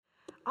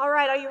All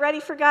right, are you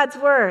ready for God's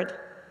word?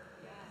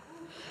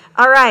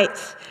 All right.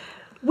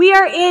 We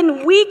are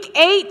in week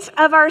 8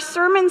 of our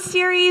sermon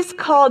series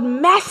called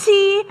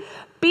Messy,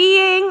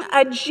 Being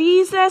a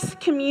Jesus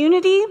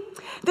Community.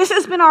 This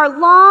has been our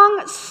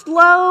long,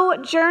 slow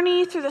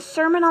journey through the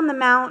Sermon on the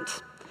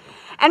Mount.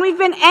 And we've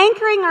been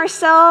anchoring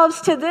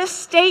ourselves to this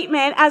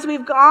statement as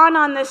we've gone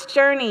on this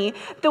journey.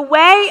 The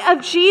way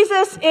of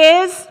Jesus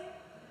is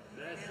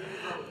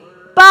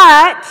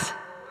but...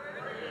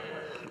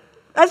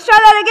 Let's try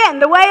that again.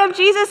 The way of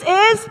Jesus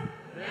is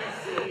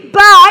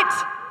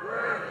but...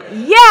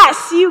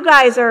 Yes, you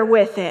guys are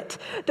with it.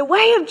 The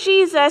way of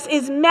Jesus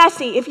is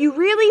messy. If you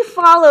really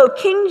follow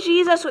King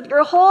Jesus with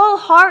your whole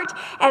heart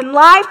and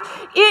life,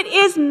 it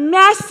is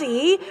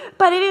messy,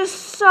 but it is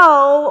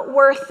so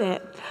worth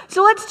it.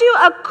 So let's do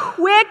a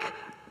quick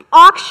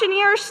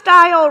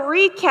auctioneer-style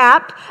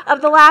recap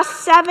of the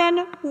last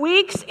 7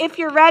 weeks. If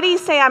you're ready,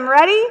 say, I'm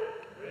ready.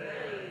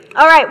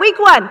 All right, week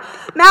 1,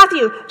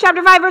 Matthew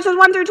chapter 5, verses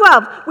 1 through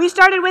 12. We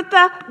started with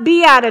the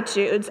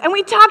Beatitudes, and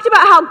we talked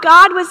about how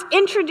God was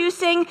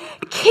introducing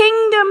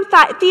kingdom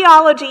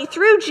theology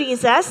through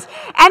Jesus,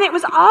 and it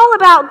was all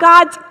about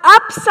God's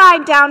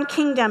upside-down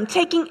kingdom,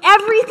 taking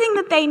everything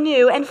that they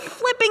knew and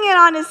flipping it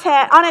on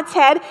its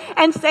head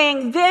and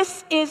saying,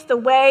 this is the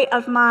way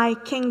of my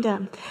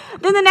kingdom.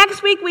 Then the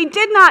next week, we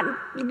did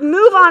not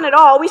move on at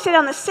all. We stayed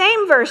on the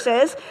same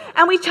verses,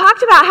 and we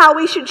talked about how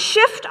we should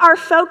shift our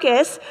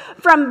focus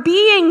from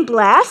being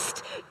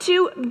blessed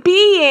to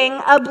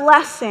being a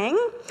blessing.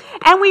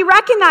 And we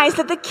recognize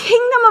that the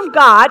kingdom of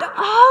God,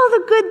 all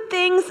the good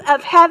things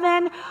of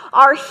heaven,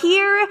 are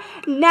here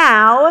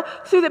now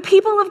through the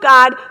people of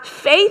God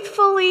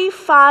faithfully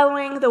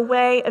following the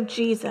way of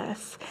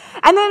Jesus.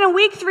 And then in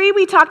week 3,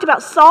 we talked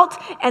about salt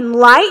and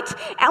light,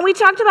 and we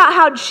talked about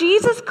how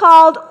Jesus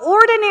called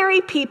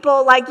ordinary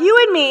people like you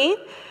and me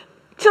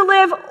to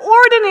live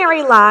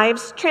ordinary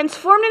lives,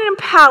 transformed and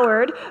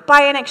empowered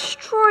by an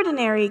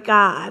extraordinary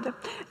God.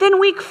 Then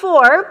week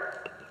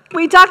 4,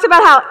 we talked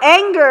about how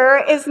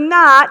anger is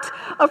not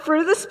a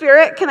fruit of the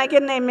Spirit. Can I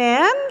get an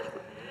amen?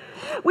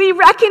 We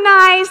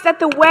recognize that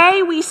the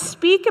way we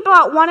speak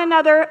about one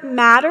another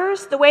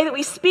matters. The way that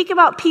we speak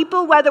about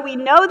people, whether we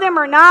know them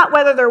or not,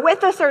 whether they're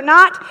with us or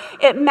not,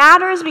 it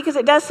matters because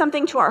it does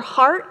something to our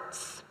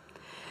hearts.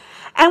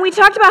 And we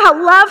talked about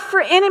how love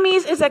for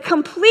enemies is a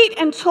complete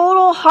and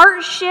total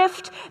heart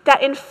shift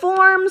that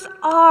informs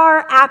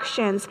our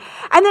actions.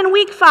 And then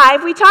week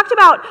 5, we talked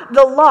about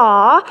the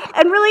law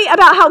and really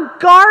about how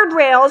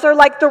guardrails are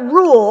like the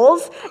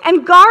rules,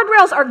 and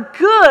guardrails are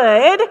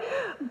good,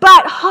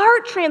 but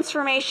heart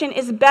transformation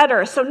is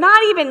better. So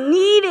not even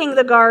needing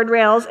the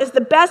guardrails is the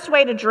best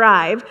way to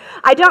drive.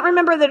 I don't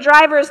remember the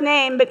driver's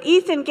name, but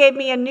Ethan gave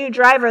me a new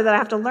driver that I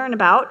have to learn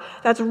about.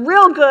 That's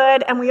real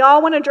good, and we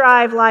all want to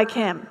drive like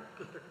him.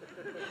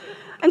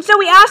 And so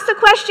we asked the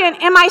question,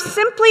 am I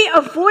simply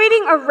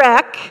avoiding a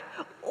wreck,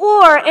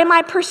 or am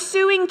I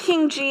pursuing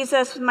King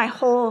Jesus with my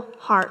whole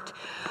heart?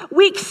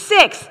 Week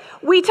 6,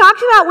 we talked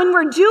about when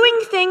we're doing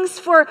things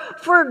for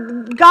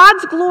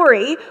God's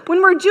glory,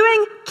 when we're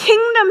doing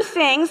kingdom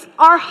things,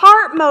 our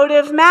heart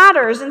motive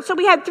matters. And so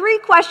we had 3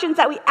 questions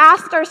that we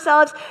asked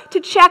ourselves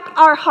to check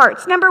our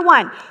hearts. Number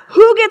 1,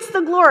 who gets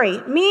the glory,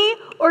 me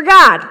or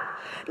God?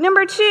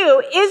 Number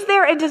 2, is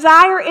there a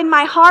desire in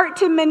my heart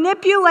to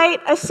manipulate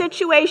a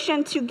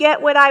situation to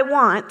get what I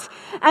want?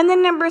 And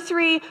then number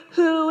 3,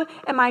 who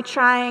am I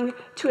trying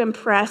to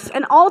impress?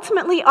 And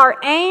ultimately, our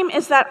aim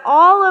is that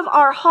all of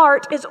our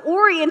heart is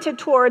oriented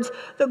towards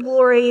the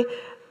glory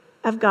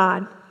of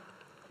God.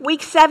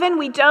 Week 7,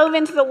 we dove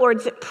into the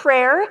Lord's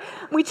Prayer.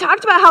 We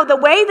talked about how the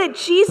way that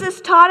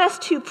Jesus taught us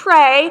to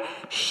pray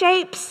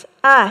shapes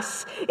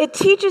us. It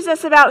teaches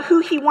us about who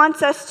he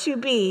wants us to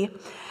be.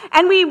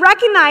 And we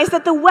recognize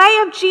that the way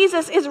of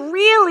Jesus is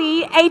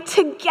really a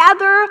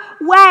together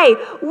way.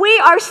 We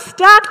are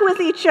stuck with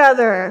each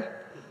other.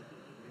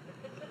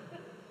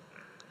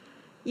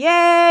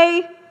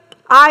 Yay!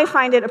 I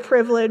find it a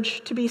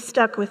privilege to be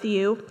stuck with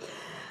you.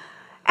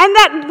 And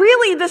that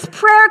really this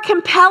prayer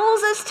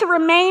compels us to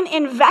remain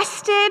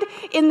invested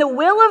in the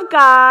will of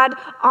God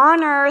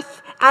on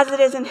earth as it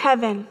is in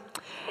heaven.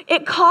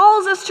 It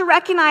calls us to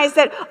recognize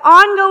that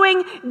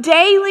ongoing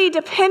daily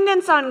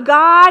dependence on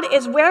God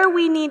is where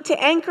we need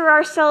to anchor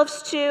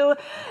ourselves to.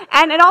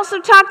 And it also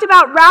talked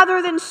about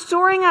rather than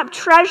storing up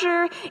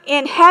treasure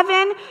in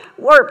heaven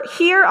or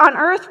here on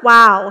earth,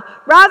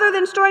 rather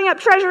than storing up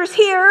treasures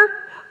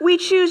here, we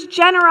choose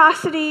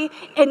generosity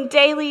and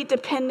daily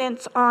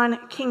dependence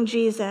on King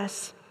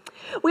Jesus.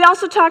 We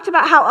also talked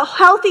about how a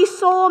healthy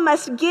soul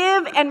must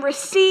give and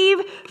receive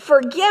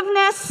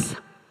forgiveness.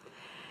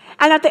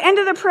 And at the end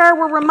of the prayer,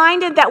 we're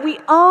reminded that we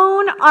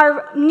own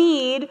our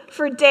need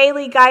for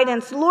daily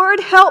guidance.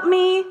 Lord, help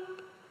me,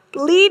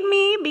 lead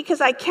me,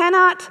 because I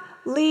cannot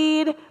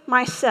lead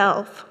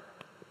myself.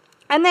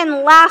 And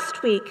then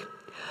last week,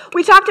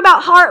 we talked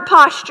about heart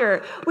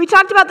posture. We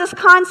talked about this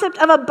concept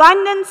of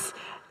abundance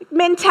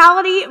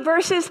mentality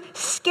versus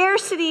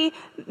scarcity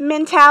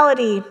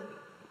mentality.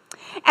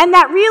 And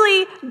that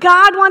really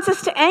God wants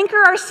us to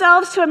anchor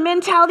ourselves to a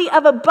mentality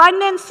of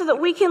abundance so that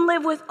we can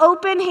live with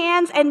open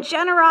hands and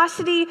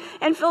generosity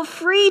and feel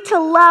free to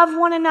love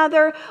one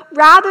another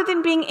rather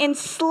than being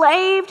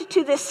enslaved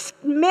to this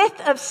myth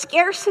of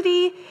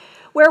scarcity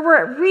where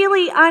we're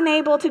really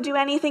unable to do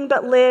anything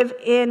but live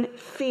in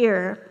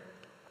fear.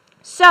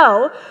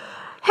 So,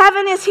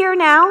 heaven is here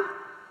now,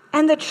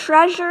 and the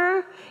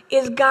treasure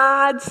is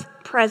God's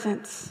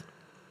presence.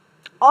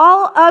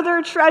 All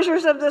other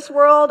treasures of this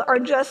world are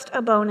just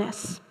a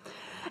bonus.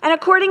 And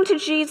according to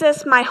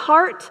Jesus, my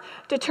heart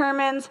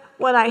determines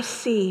what I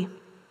see.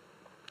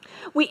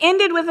 We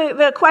ended with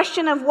the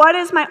question of what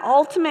is my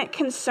ultimate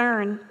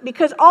concern?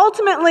 Because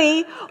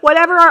ultimately,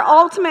 whatever our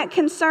ultimate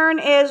concern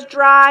is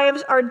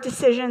drives our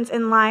decisions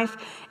in life.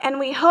 And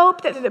we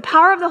hope that through the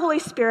power of the Holy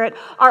Spirit,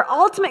 our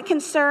ultimate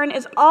concern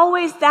is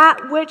always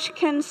that which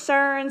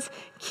concerns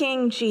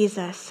King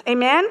Jesus.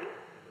 Amen?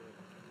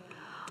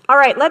 All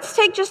right, let's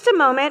take just a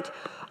moment.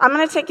 I'm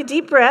going to take a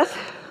deep breath.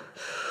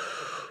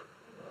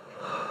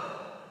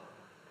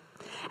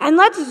 And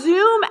let's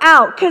zoom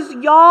out, because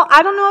y'all,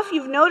 I don't know if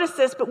you've noticed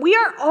this, but we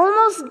are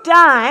almost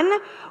done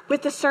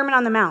with the Sermon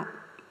on the Mount.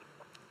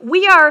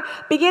 We are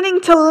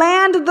beginning to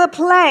land the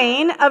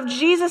plane of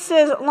Jesus'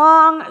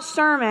 long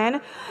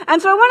sermon.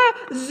 And so I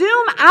want to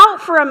zoom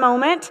out for a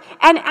moment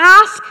and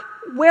ask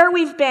where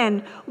we've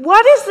been.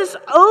 What is this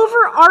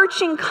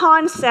overarching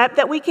concept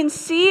that we can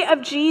see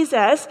of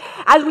Jesus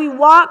as we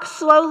walk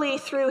slowly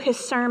through his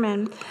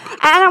sermon? And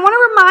I want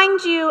to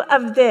remind you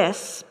of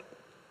this.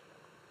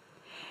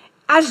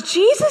 As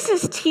Jesus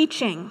is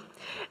teaching,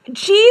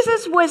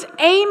 Jesus was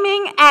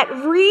aiming at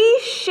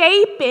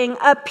reshaping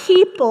a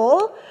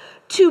people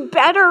to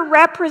better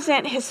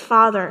represent his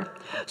Father.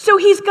 So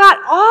he's got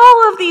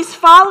all of these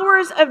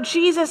followers of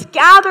Jesus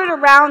gathered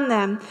around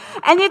them.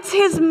 And it's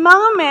his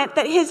moment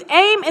that his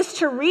aim is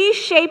to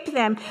reshape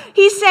them.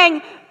 He's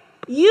saying,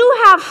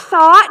 you have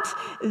thought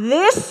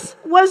this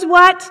was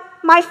what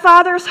my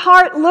Father's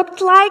heart looked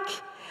like?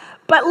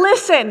 But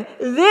listen,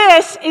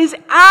 this is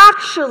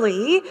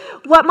actually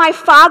what my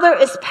Father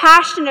is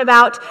passionate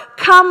about.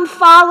 Come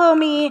follow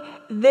me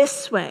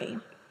this way.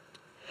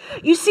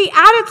 You see,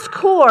 at its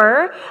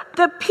core,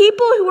 the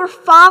people who were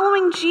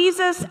following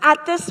Jesus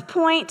at this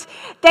point,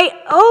 they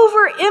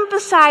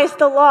overemphasized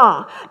the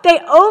law. They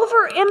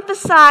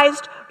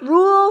overemphasized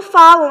rule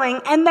following,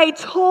 and they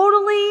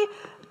totally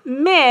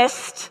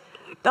missed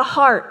the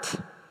heart.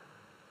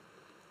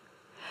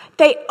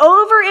 They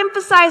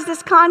overemphasized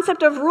this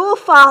concept of rule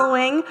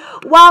following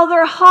while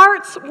their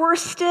hearts were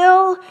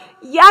still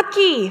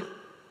yucky.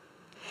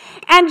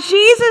 And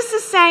Jesus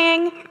is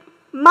saying,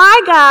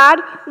 my God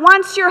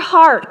wants your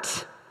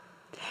heart.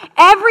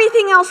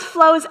 Everything else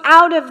flows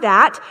out of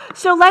that.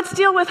 So let's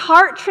deal with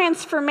heart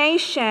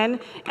transformation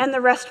and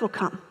the rest will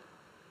come.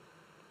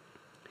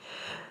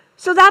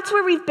 So that's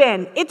where we've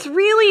been. It's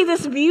really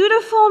this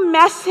beautiful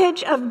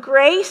message of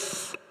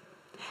grace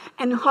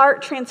and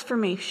heart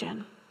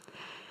transformation.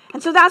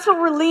 And so that's what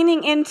we're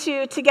leaning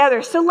into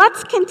together. So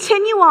let's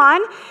continue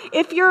on.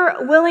 If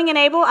you're willing and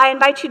able, I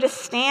invite you to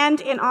stand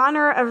in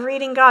honor of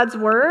reading God's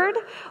word.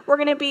 We're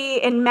going to be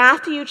in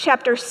Matthew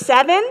chapter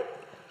 7,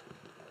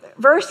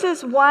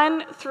 verses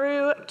 1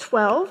 through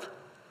 12.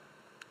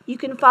 You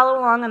can follow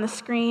along on the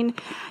screen.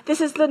 This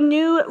is the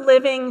New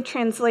Living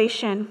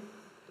Translation.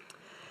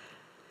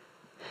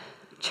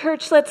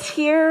 Church, let's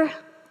hear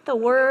the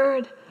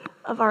word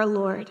of our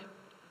Lord.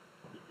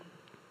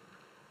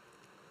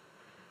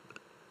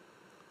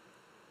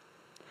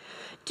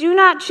 Do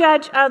not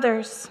judge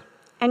others,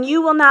 and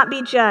you will not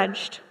be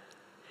judged.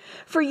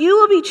 For you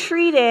will be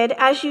treated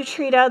as you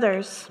treat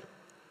others.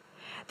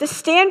 The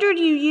standard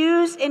you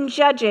use in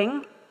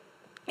judging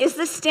is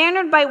the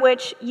standard by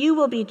which you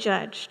will be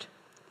judged.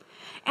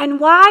 And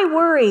why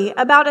worry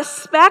about a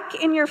speck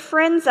in your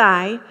friend's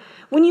eye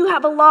when you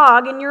have a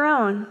log in your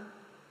own?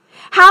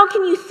 How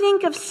can you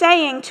think of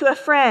saying to a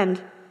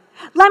friend,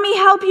 "Let me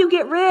help you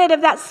get rid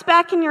of that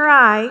speck in your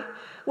eye,"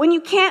 when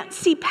you can't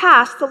see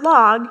past the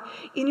log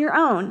in your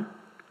own?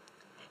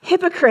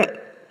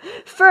 Hypocrite,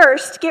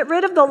 first get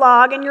rid of the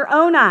log in your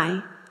own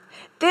eye.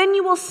 Then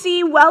you will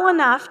see well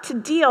enough to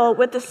deal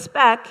with the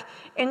speck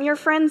in your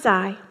friend's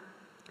eye.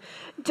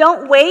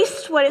 Don't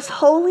waste what is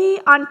holy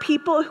on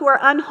people who are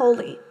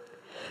unholy.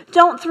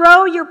 Don't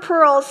throw your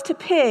pearls to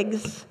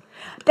pigs.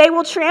 They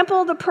will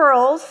trample the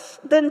pearls,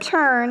 then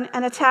turn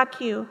and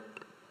attack you.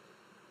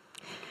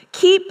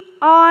 Keep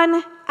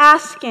on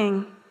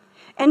asking,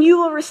 and you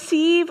will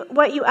receive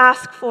what you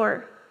ask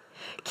for.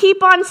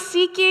 Keep on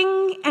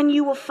seeking, and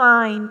you will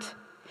find.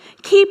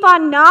 Keep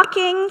on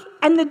knocking,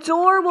 and the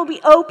door will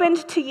be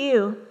opened to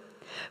you.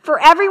 For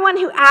everyone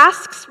who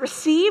asks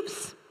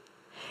receives,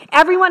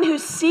 everyone who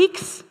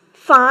seeks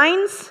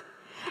finds,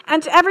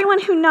 and to everyone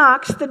who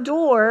knocks, the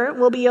door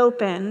will be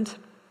opened.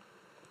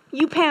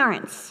 You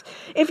parents,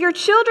 if your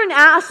children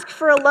ask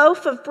for a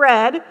loaf of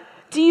bread,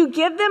 do you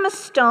give them a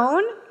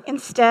stone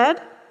instead?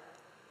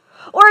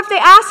 Or if they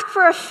ask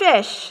for a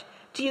fish,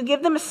 do you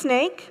give them a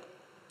snake?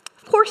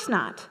 Of course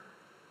not.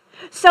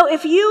 So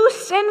if you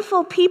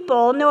sinful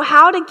people know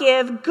how to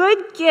give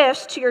good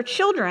gifts to your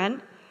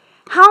children,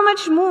 how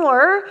much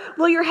more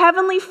will your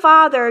heavenly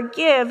Father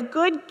give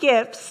good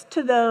gifts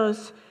to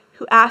those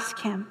who ask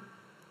him?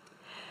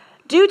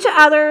 Do to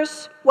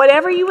others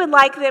whatever you would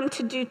like them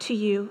to do to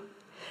you.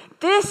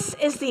 This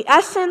is the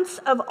essence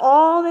of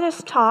all that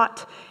is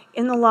taught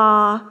in the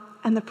law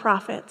and the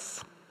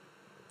prophets.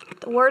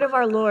 The word of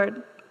our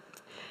Lord.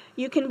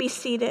 You can be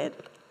seated.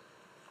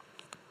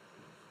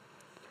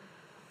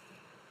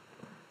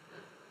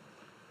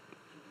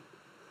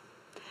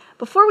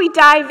 Before we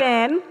dive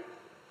in,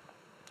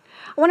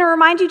 I want to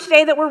remind you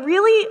today that we're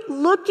really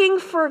looking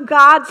for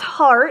God's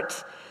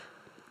heart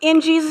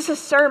in Jesus'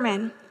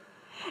 sermon.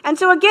 And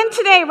so again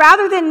today,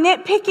 rather than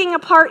nitpicking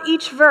apart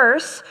each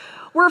verse,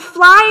 we're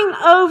flying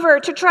over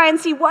to try and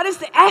see what is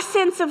the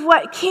essence of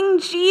what King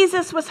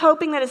Jesus was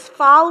hoping that his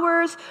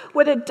followers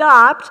would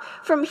adopt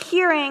from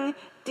hearing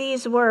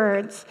these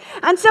words.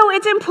 And so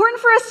it's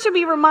important for us to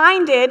be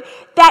reminded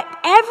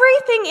that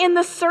everything in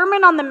the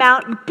Sermon on the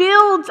Mount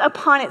builds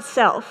upon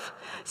itself.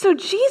 So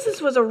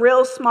Jesus was a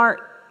real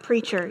smart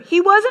preacher.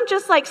 He wasn't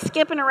just like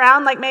skipping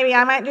around like maybe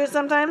I might do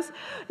sometimes.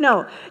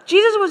 No,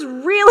 Jesus was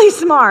really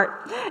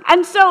smart.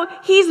 And so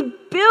he's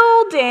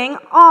building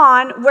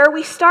on where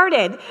we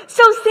started.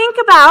 So think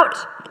about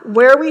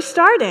where we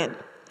started.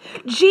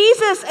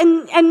 Jesus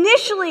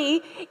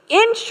initially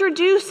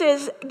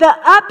introduces the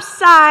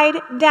upside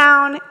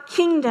down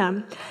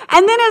kingdom.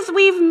 And then as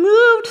we've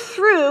moved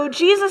through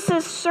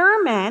Jesus'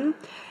 sermon,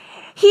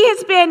 he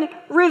has been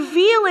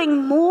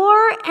revealing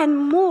more and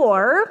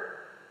more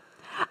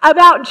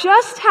about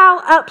just how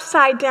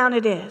upside down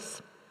it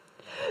is.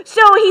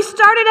 So he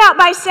started out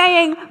by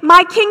saying,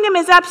 my kingdom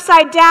is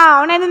upside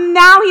down, and then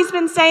now he's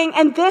been saying,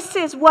 and this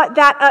is what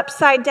that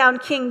upside down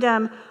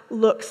kingdom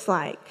looks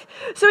like.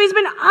 So he's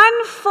been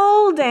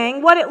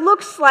unfolding what it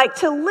looks like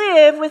to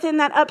live within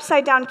that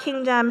upside down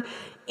kingdom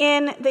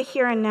in the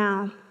here and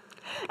now.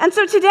 And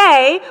so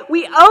today,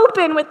 we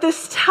open with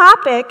this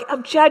topic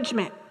of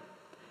judgment.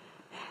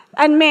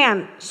 And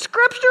man,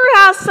 Scripture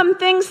has some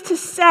things to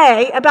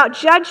say about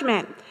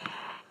judgment.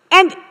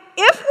 And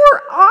if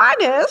we're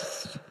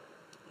honest,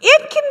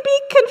 it can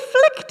be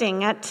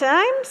conflicting at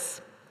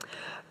times.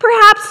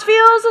 Perhaps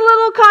feels a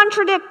little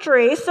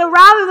contradictory. So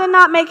rather than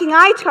not making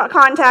eye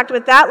contact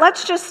with that,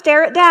 let's just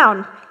stare it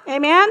down.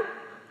 Amen?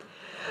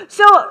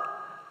 So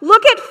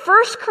look at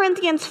 1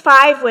 Corinthians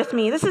 5 with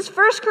me. This is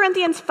 1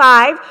 Corinthians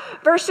 5,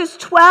 verses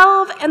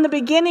 12 and the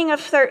beginning of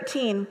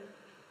 13.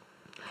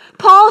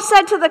 Paul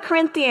said to the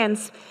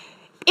Corinthians,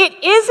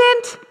 "It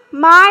isn't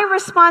my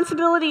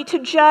responsibility to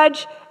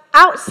judge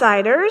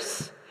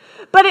outsiders,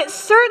 but it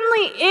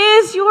certainly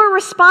is your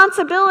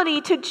responsibility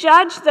to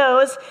judge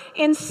those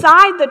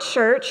inside the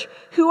church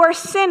who are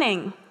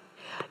sinning.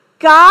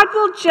 God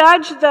will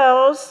judge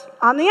those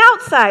on the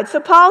outside." So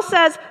Paul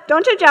says,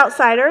 don't judge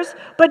outsiders,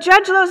 but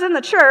judge those in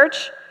the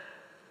church.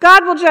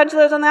 God will judge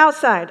those on the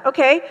outside,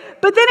 okay?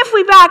 But then if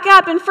we back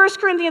up in 1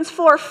 Corinthians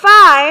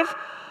 4:5,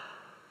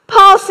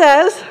 Paul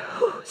says,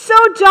 "So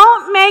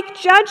don't make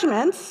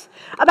judgments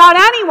about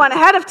anyone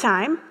ahead of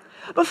time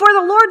before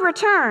the Lord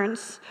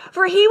returns,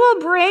 for he will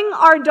bring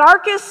our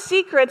darkest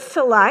secrets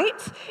to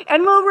light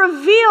and will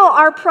reveal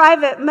our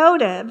private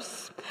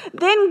motives.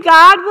 Then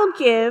God will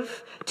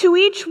give to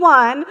each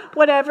one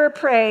whatever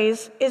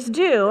praise is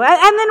due."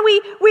 And then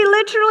we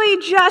literally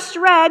just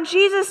read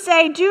Jesus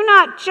say, "Do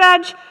not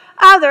judge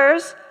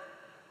others,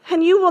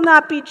 and you will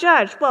not be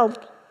judged." Well,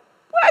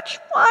 which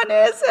one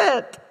is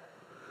it?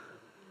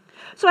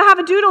 So I have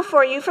a doodle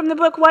for you from the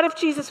book, What If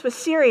Jesus Was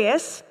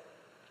Serious?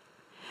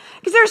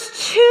 Because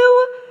there's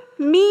two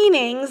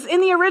meanings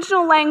in the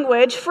original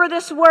language for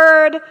this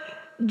word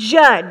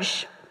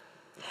judge.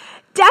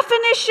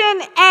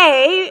 Definition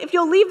A, if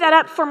you'll leave that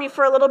up for me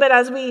for a little bit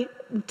as we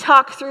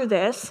talk through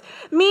this,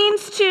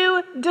 means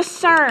to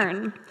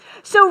discern.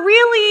 So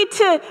really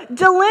to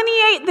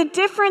delineate the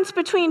difference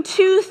between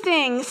two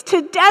things,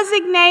 to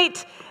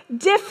designate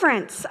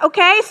difference,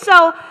 okay?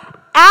 So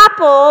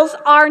apples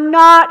are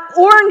not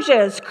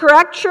oranges,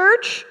 correct,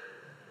 church?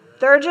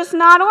 They're just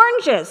not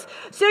oranges.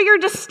 So you're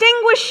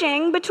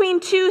distinguishing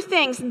between two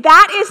things.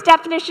 That is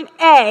definition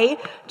A,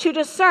 to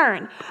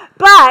discern.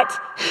 But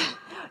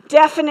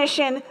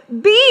definition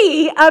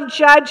B of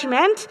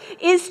judgment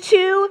is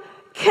to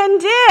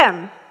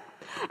condemn.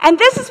 And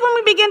this is when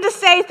we begin to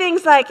say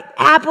things like,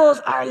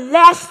 apples are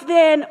less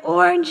than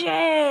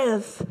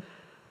oranges.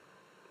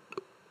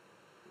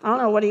 I don't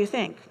know, what do you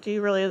think? Do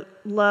you really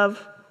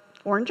love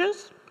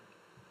oranges?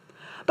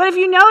 But if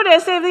you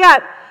notice, they've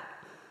got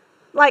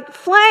like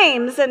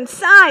flames and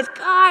signs.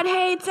 God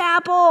hates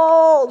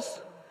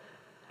apples.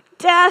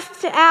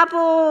 Death to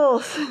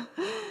apples.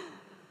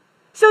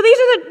 So these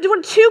are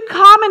the two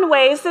common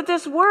ways that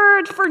this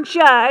word for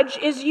judge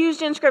is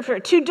used in Scripture: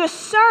 to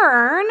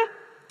discern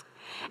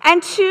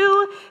and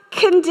to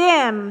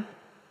condemn.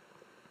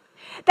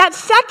 That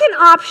second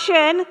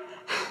option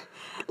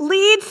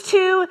leads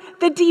to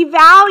the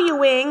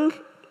devaluing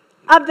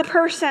of the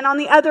person on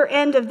the other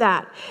end of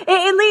that.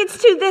 It leads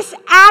to this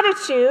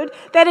attitude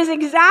that is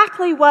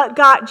exactly what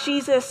got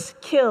Jesus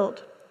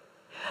killed.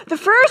 The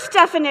first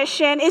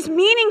definition is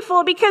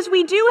meaningful because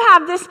we do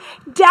have this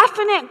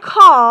definite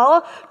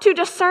call to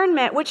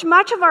discernment, which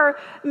much of our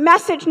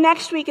message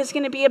next week is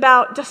going to be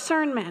about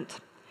discernment.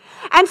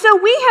 And so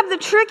we have the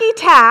tricky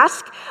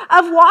task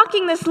of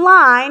walking this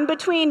line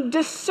between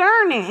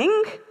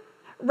discerning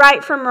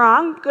right from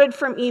wrong, good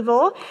from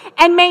evil,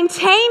 and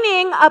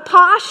maintaining a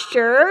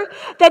posture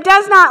that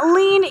does not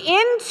lean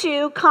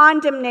into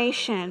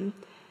condemnation.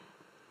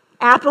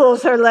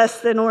 Apples are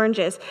less than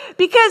oranges.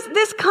 Because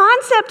this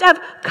concept of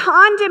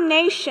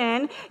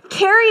condemnation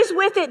carries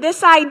with it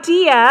this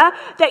idea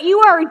that you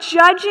are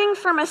judging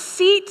from a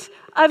seat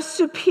of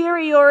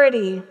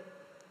superiority.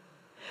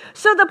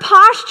 So the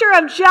posture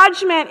of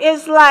judgment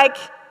is like,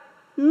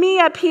 me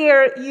up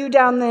here, you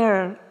down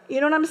there. You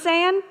know what I'm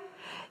saying?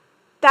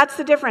 That's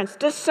the difference.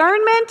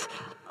 Discernment,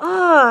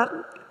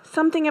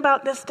 something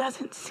about this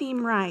doesn't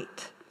seem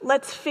right.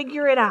 Let's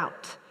figure it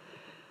out.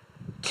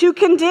 To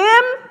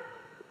condemn,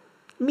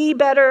 me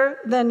better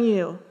than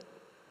you.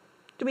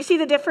 Do we see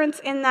the difference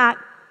in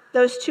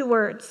those two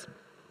words?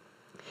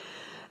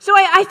 So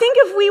I think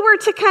if we were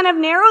to kind of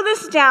narrow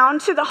this down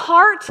to the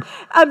heart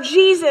of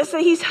Jesus,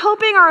 that he's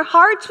hoping our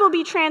hearts will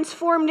be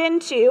transformed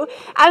into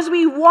as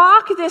we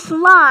walk this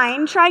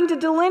line, trying to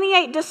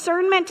delineate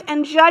discernment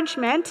and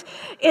judgment,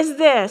 is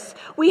this.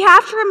 We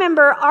have to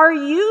remember our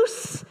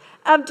use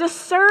of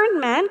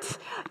discernment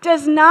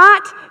does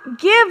not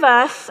give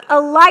us a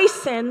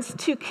license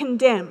to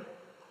condemn.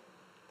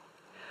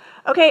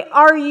 Okay,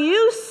 our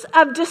use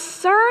of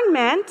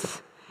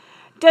discernment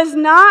does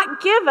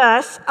not give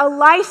us a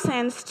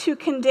license to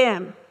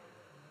condemn.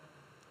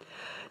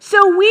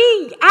 So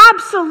we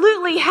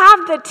absolutely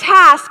have the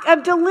task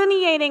of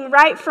delineating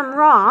right from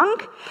wrong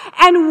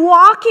and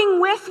walking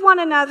with one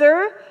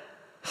another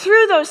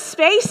through those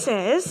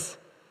spaces.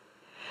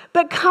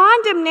 But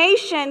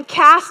condemnation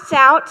casts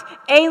out,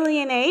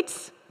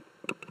 alienates.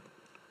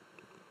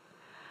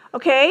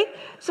 Okay,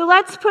 so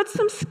let's put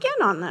some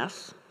skin on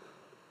this.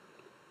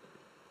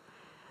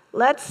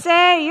 Let's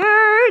say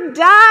you're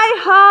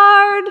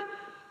die-hard,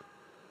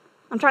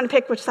 I'm trying to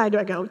pick which side do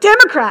I go,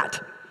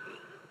 Democrat.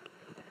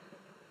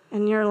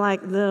 And you're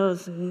like,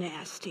 those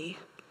nasty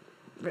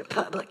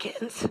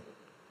Republicans.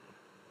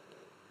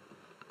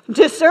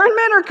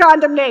 Discernment or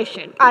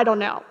condemnation? I don't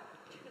know.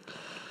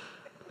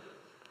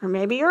 Or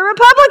maybe you're a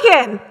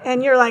Republican,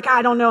 and you're like,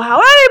 I don't know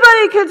how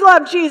anybody could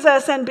love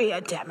Jesus and be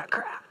a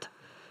Democrat.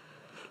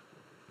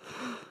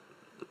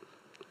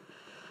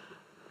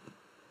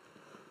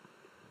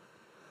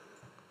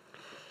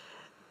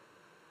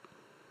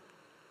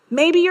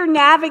 Maybe you're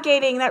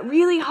navigating that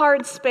really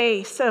hard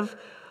space of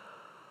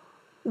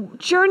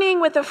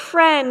journeying with a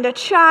friend, a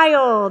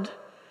child,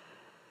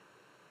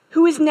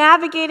 who is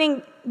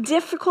navigating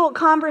difficult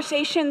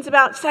conversations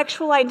about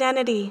sexual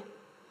identity.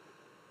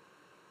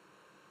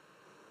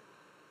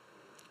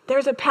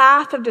 There's a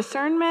path of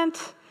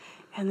discernment,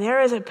 and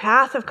there is a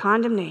path of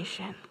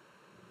condemnation.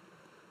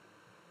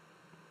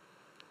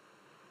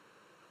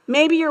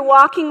 Maybe you're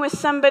walking with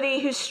somebody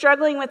who's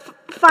struggling with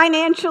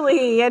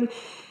financially and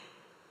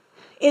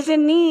is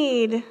in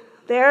need.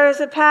 There is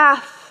a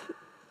path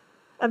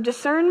of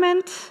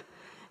discernment,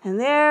 and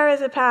there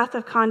is a path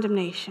of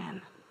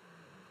condemnation.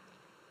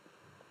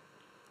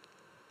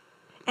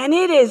 And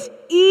it is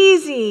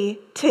easy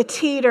to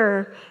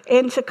teeter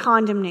into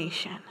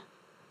condemnation.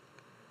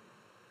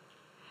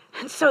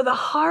 And so the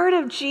heart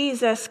of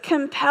Jesus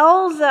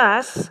compels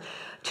us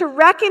to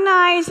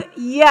recognize,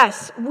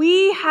 yes,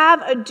 we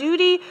have a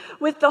duty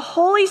with the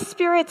Holy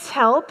Spirit's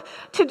help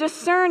to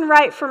discern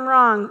right from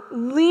wrong,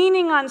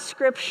 leaning on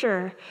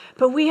Scripture,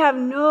 but we have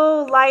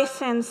no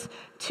license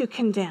to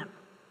condemn.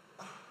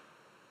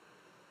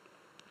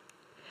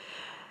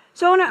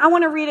 So I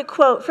want to read a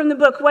quote from the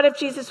book, What If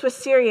Jesus Was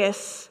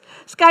Serious?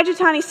 Skye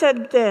Jethani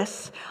said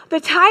this: the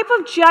type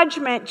of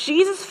judgment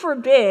Jesus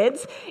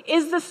forbids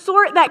is the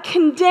sort that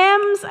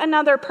condemns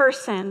another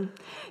person.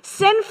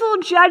 Sinful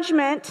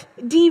judgment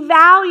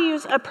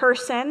devalues a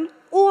person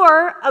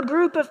or a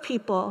group of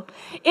people.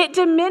 It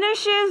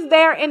diminishes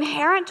their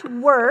inherent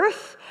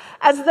worth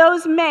as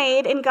those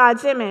made in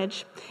God's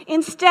image.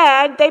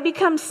 Instead, they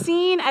become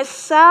seen as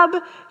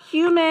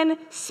subhuman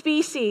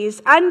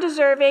species,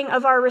 undeserving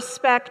of our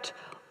respect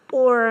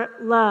or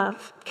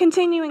love.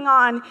 Continuing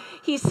on,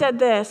 he said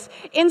this: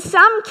 in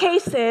some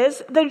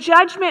cases, the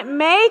judgment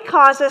may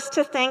cause us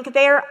to think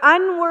they are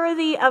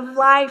unworthy of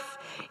life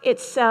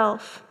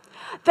itself.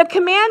 The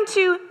command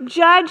to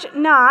judge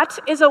not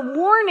is a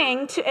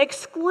warning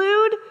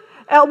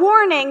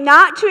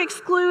not to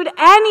exclude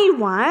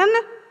anyone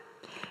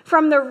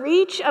from the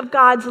reach of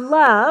God's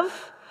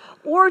love,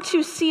 or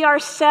to see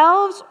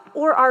ourselves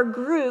or our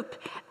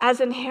group as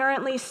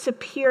inherently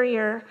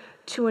superior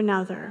to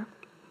another.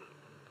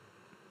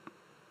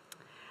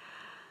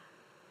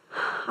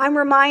 I'm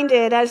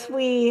reminded, as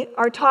we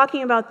are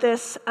talking about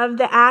this, of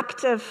the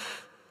act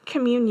of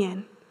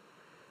communion.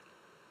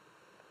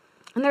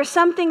 And there's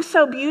something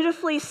so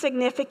beautifully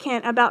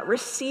significant about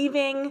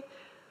receiving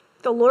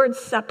the Lord's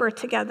Supper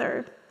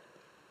together.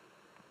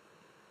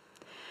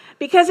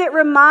 Because it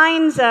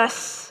reminds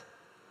us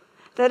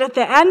that at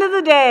the end of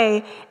the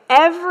day,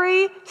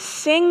 every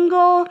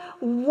single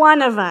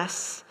one of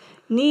us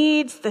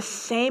needs the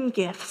same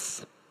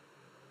gifts.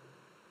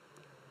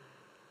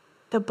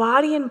 The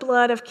body and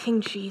blood of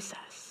King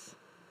Jesus.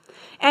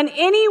 And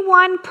any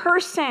one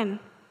person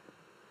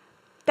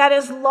that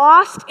is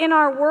lost in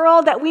our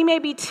world that we may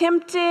be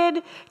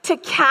tempted to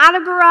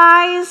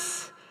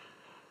categorize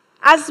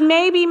as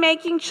maybe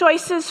making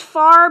choices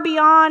far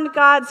beyond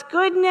God's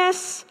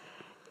goodness,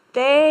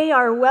 they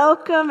are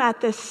welcome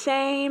at the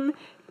same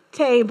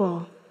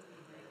table.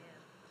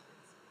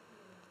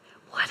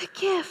 What a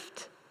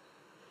gift.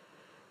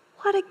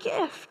 What a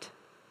gift.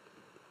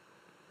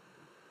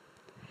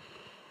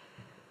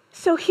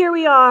 So here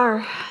we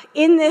are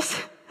in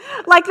this,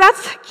 like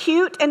that's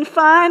cute and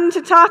fun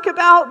to talk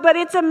about, but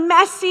it's a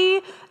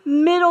messy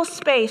middle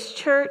space,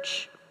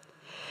 church.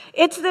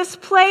 It's this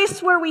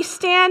place where we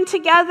stand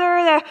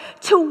together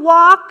to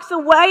walk the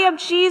way of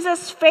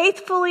Jesus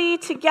faithfully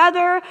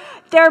together.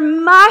 There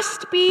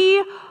must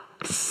be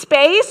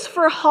space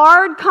for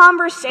hard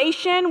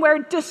conversation where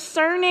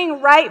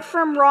discerning right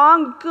from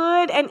wrong,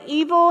 good and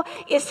evil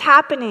is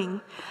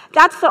happening.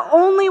 That's the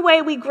only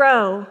way we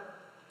grow.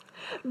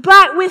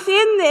 But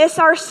within this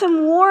are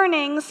some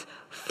warnings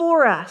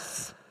for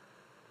us.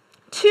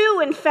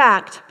 2, in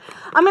fact.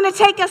 I'm going to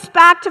take us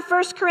back to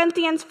 1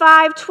 Corinthians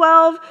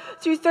 5:12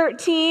 through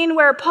 13,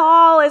 where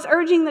Paul is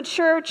urging the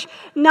church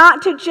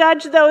not to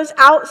judge those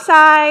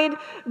outside,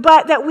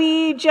 but that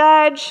we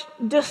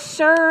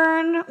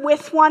discern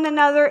with one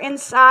another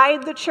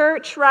inside the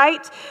church,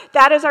 right?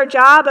 That is our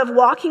job of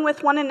walking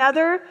with one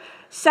another.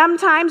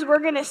 Sometimes we're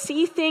going to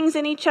see things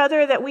in each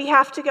other that we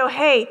have to go,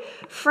 hey,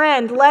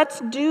 friend, let's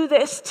do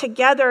this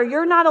together.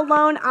 You're not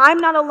alone. I'm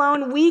not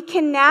alone. We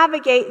can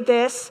navigate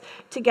this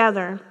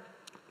together.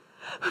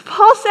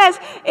 Paul says,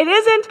 it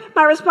isn't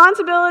my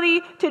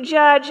responsibility to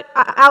judge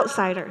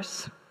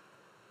outsiders.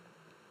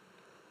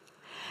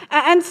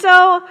 And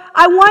so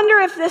I wonder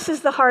if this is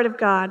the heart of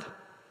God.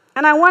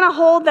 And I want to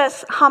hold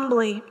this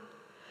humbly.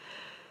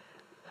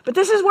 But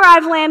this is where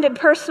I've landed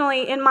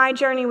personally in my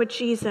journey with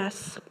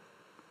Jesus.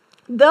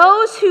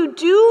 Those who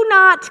do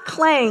not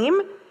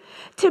claim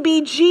to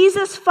be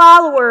Jesus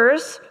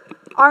followers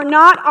are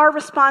not our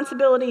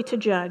responsibility to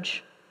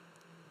judge.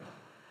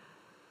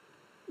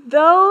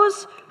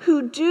 Those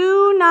who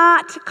do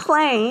not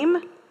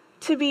claim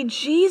to be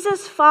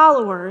Jesus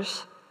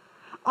followers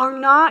are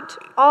not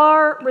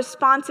our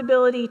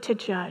responsibility to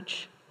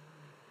judge.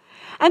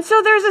 And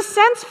so there's a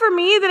sense for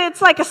me that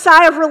it's like a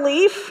sigh of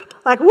relief,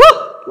 like,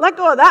 whoo, let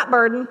go of that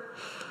burden.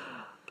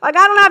 Like,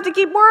 I don't have to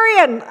keep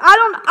worrying.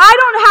 I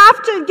don't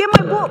have to get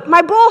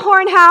my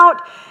bullhorn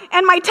out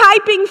and my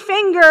typing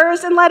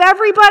fingers and let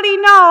everybody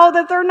know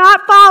that they're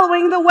not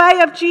following the way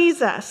of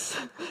Jesus.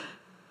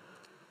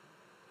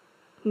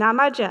 Not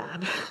my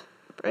job.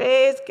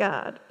 Praise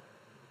God.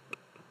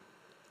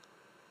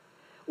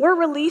 We're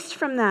released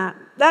from that.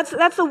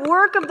 That's the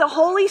work of the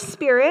Holy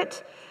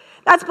Spirit.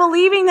 That's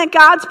believing that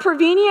God's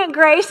prevenient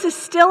grace is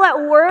still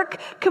at work,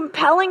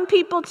 compelling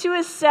people to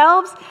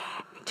himself,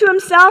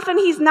 and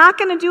he's not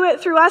going to do it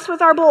through us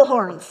with our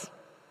bullhorns.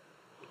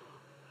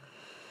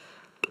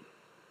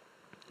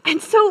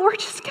 And so we're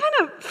just kind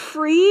of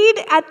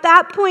freed at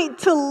that point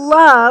to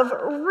love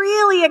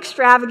really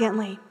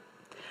extravagantly.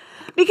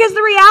 Because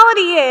the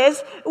reality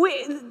is,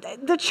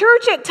 the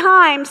church at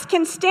times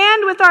can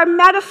stand with our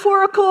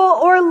metaphorical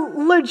or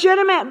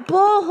legitimate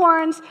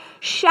bullhorns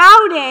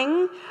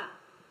shouting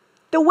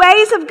the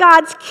ways of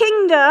God's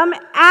kingdom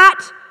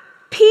at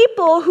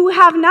people who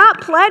have not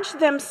pledged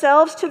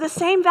themselves to the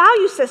same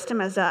value system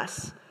as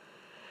us.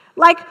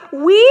 Like,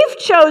 we've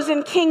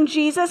chosen King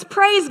Jesus,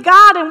 praise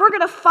God, and we're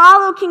going to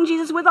follow King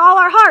Jesus with all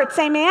our hearts,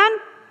 amen?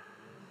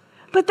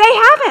 But they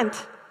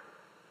haven't.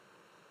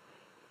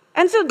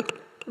 And so,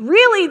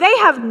 really, they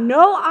have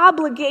no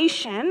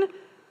obligation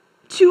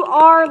to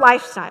our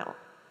lifestyle.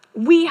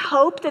 We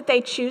hope that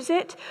they choose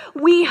it.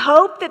 We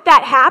hope that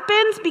that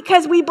happens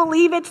because we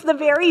believe it's the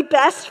very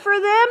best for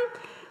them.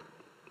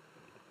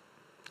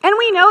 And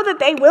we know that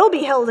they will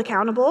be held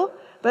accountable,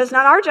 but it's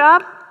not our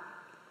job.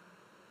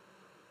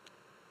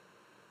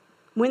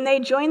 When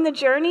they join the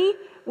journey,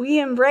 we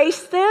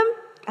embrace them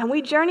and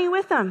we journey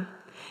with them.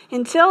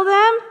 Until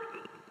then,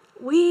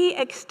 we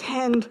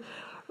extend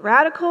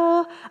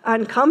radical,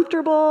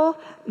 uncomfortable,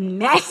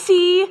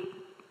 messy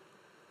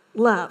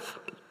love.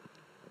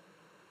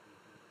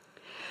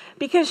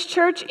 Because,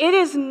 church, it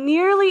is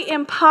nearly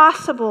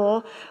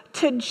impossible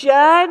to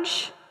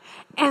judge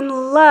and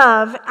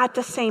love at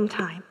the same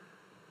time.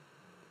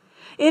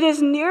 It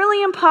is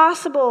nearly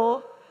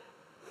impossible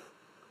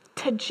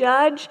to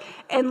judge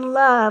and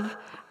love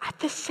at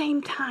the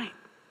same time.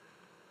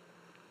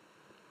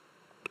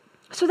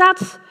 So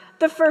that's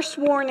the first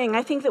warning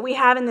I think that we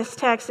have in this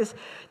text is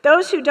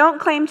those who don't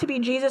claim to be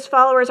Jesus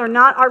followers are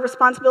not our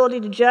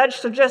responsibility to judge.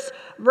 So just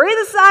breathe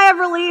a sigh of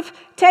relief,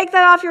 take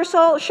that off your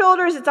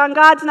shoulders. It's on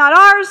God's, not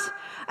ours.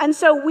 And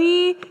so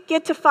we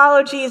get to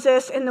follow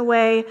Jesus in the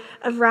way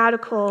of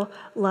radical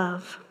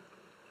love.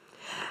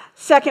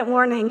 Second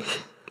warning,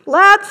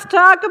 let's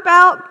talk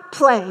about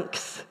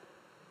planks.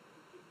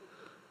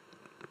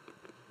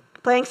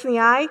 Planks in the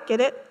eye, get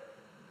it?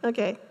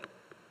 Okay.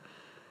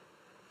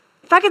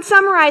 If I could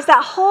summarize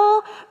that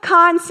whole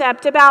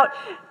concept about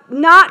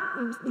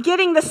not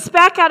getting the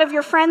speck out of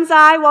your friend's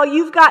eye while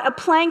you've got a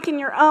plank in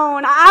your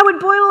own, I would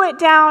boil it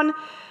down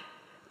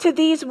to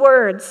these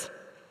words.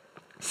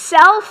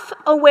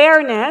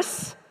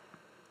 Self-awareness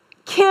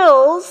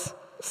kills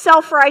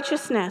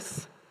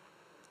self-righteousness,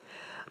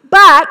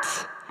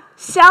 but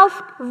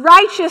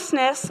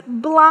self-righteousness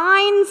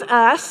blinds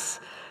us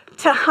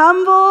to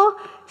humble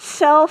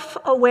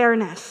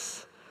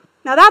self-awareness.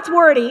 Now that's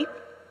wordy,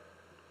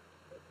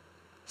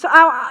 so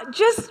I'll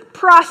just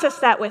process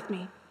that with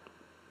me.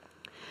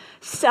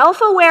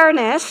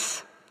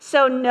 Self-awareness,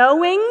 so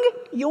knowing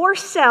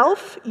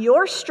yourself,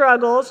 your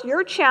struggles,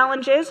 your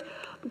challenges,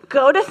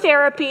 go to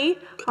therapy.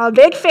 I'm a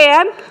big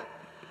fan.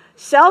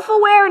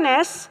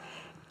 Self-awareness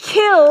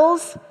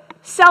kills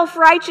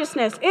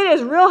self-righteousness. It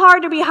is real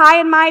hard to be high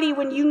and mighty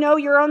when you know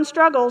your own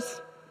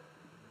struggles.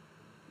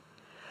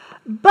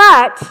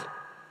 But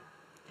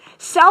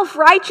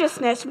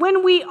self-righteousness,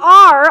 when we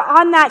are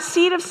on that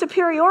seat of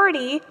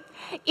superiority,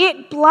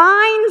 it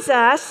blinds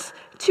us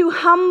to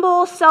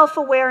humble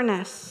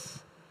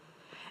self-awareness.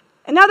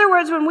 In other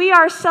words, when we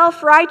are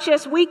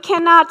self-righteous, we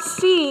cannot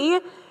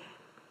see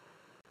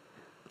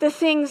the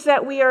things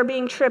that we are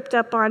being tripped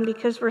up on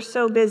because we're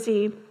so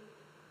busy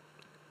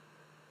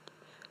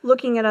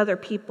looking at other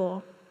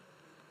people.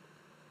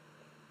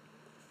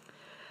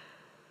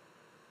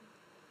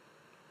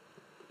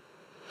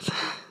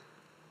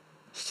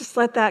 Let's just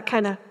let that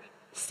kind of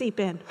seep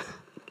in.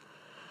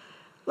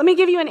 Let me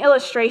give you an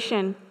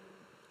illustration,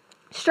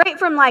 straight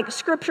from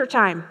scripture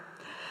time.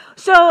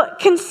 So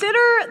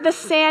consider the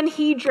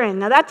Sanhedrin.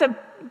 Now that's a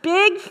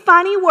big,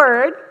 funny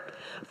word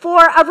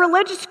for a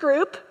religious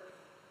group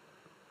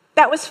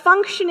that was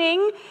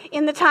functioning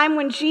in the time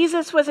when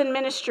Jesus was in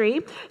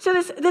ministry. So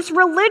this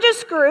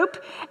religious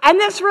group, and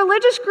this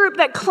religious group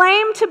that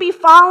claimed to be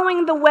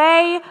following the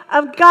way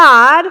of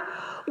God,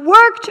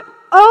 worked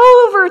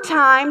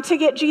overtime to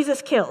get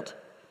Jesus killed.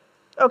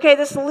 Okay,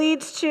 this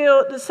leads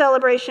to the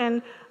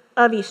celebration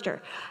of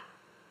Easter.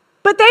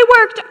 But they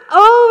worked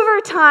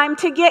overtime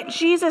to get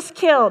Jesus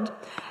killed.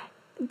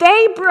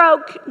 They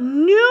broke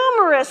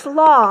numerous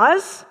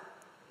laws,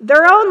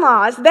 their own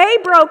laws. They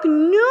broke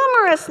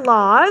numerous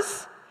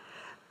laws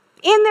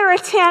in their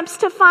attempts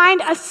to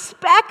find a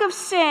speck of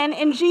sin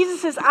in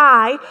Jesus'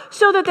 eye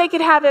so that they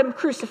could have him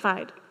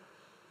crucified.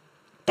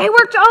 They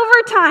worked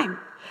overtime,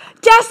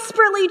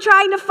 desperately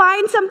trying to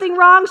find something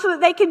wrong so that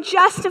they could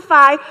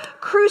justify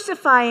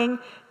crucifying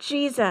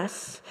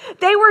Jesus.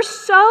 They were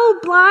so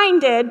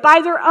blinded by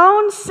their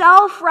own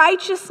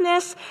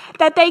self-righteousness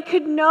that they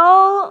could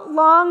no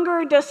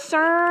longer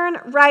discern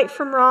right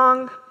from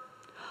wrong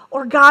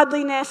or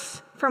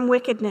godliness from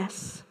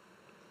wickedness.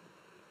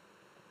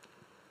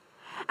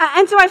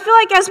 And so I feel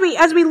like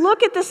as we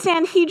look at the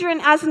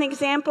Sanhedrin as an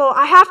example,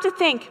 I have to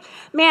think,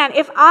 man,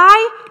 if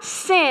I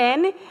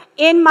sin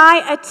in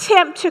my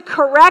attempt to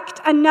correct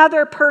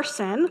another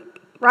person,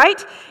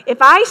 right? If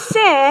I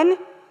sin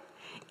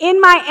in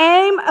my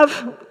aim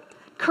of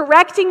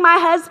correcting my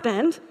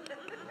husband,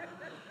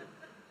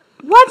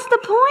 what's the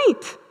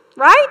point,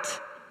 right?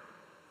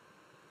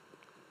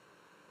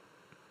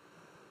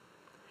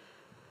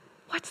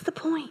 What's the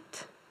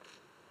point?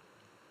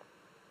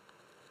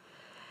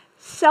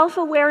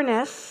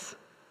 Self-awareness,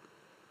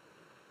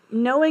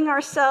 knowing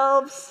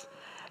ourselves,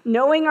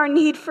 knowing our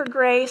need for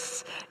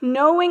grace,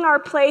 knowing our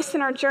place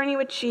in our journey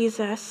with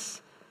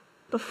Jesus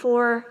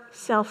before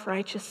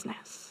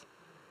self-righteousness.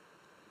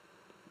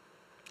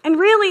 And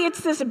really, it's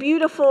this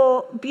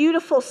beautiful,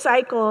 beautiful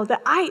cycle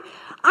that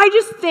I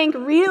just think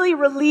really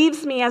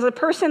relieves me as a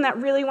person that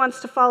really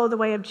wants to follow the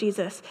way of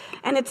Jesus.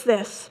 And it's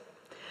this.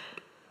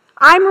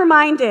 I'm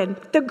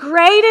reminded the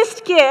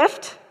greatest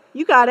gift,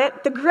 you got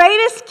it, the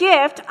greatest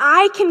gift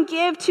I can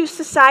give to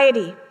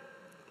society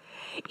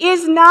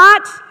is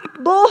not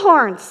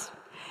bullhorns,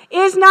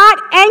 is not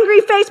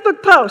angry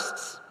Facebook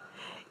posts,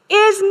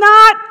 is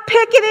not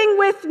picketing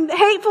with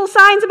hateful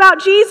signs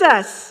about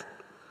Jesus.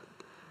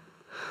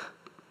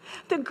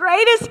 The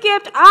greatest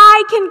gift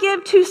I can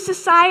give to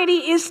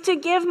society is to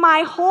give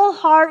my whole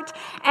heart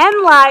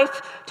and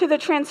life to the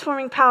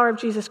transforming power of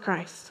Jesus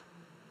Christ.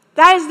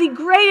 That is the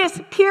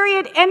greatest,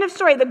 period, end of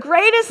story. The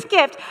greatest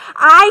gift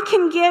I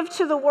can give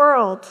to the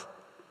world,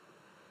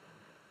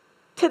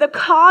 to the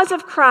cause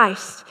of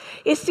Christ,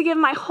 is to give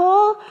my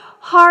whole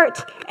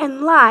heart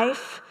and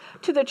life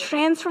to the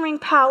transforming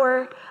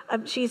power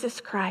of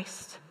Jesus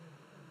Christ.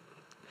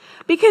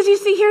 Because you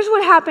see, here's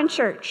what happened,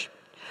 church.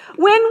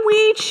 When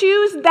we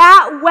choose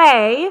that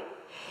way,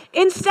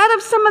 instead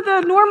of some of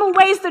the normal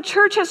ways the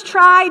church has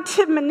tried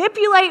to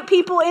manipulate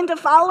people into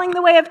following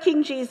the way of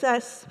King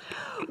Jesus,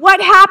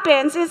 what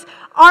happens is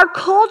our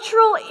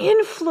cultural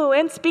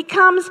influence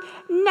becomes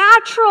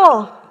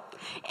natural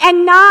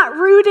and not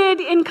rooted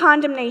in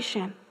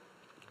condemnation.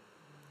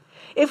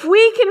 If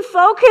we can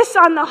focus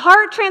on the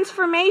heart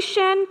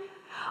transformation,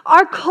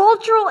 our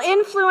cultural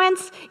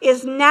influence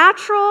is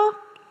natural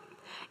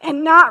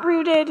and not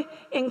rooted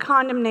in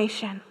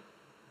condemnation.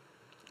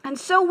 And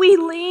so we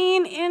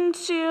lean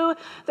into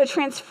the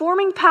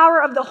transforming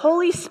power of the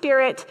Holy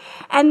Spirit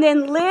and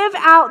then live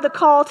out the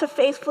call to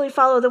faithfully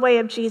follow the way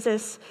of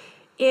Jesus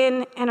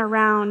in and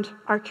around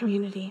our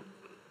community.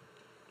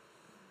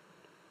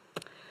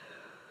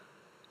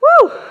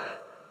 Woo!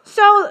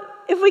 So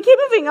if we keep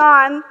moving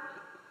on,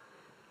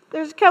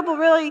 there's a couple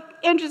really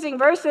interesting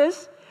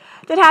verses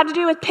that have to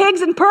do with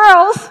pigs and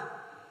pearls.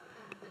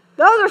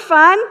 Those are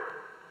fun.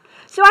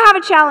 So I have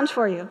a challenge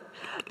for you.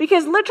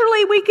 Because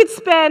literally we could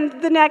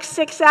spend the next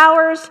 6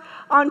 hours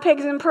on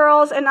pigs and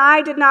pearls, and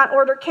I did not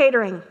order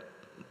catering.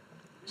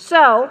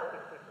 So,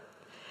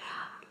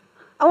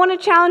 I want to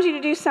challenge you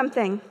to do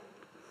something.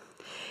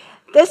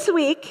 This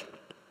week,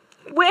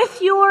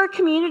 with your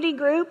community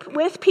group,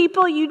 with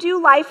people you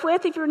do life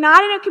with, if you're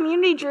not in a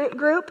community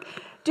group,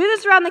 do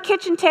this around the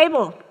kitchen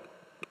table.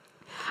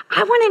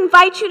 I want to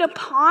invite you to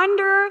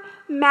ponder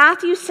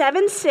Matthew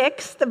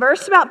 7:6, the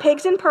verse about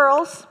pigs and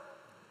pearls.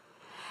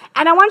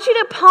 And I want you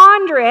to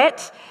ponder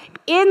it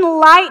in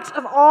light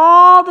of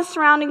all the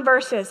surrounding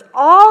verses.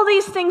 All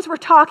these things we're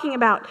talking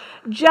about.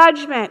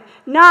 Judgment,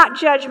 not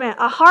judgment.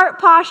 A heart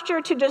posture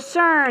to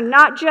discern,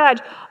 not judge.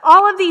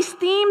 All of these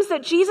themes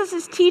that Jesus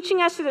is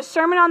teaching us through the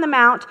Sermon on the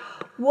Mount.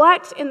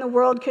 What in the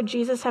world could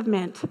Jesus have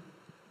meant?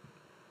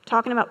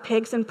 Talking about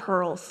pigs and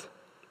pearls.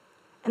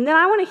 And then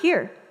I want to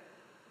hear.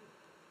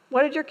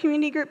 What did your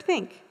community group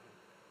think?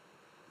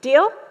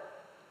 Deal?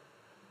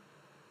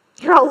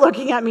 You're all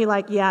looking at me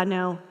like, yeah,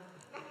 no.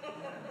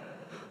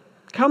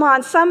 Come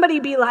on, somebody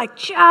be like,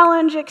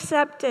 challenge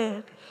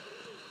accepted.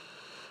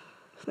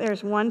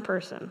 There's one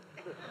person.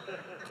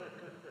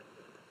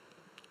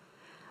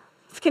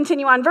 Let's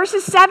continue on.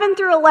 Verses 7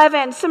 through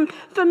 11, some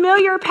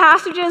familiar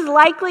passages,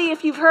 likely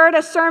if you've heard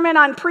a sermon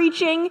on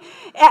preaching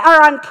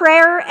or on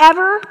prayer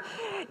ever.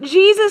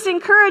 Jesus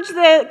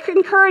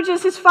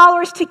encourages his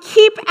followers to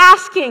keep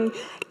asking,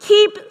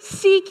 keep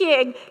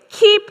seeking,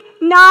 keep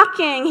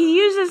knocking. He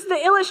uses the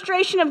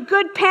illustration of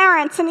good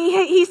parents, and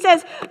he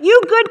says,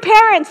 you good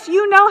parents,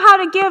 you know how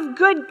to give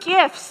good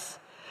gifts.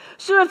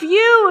 So if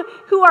you,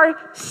 who are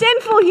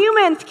sinful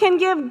humans, can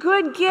give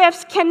good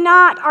gifts,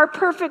 cannot our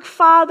perfect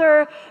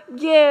Father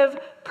give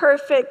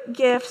perfect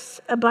gifts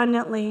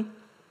abundantly?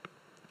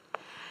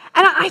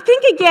 And I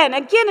think, again,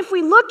 if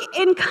we look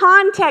in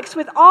context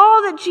with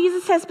all that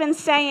Jesus has been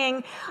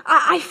saying,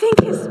 I think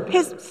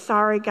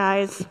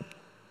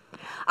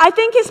I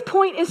think his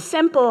point is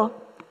simple.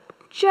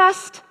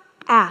 Just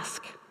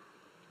ask.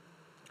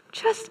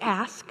 Just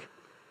ask.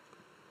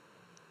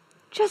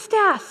 Just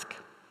ask.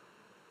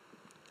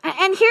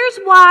 And here's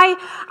why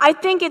I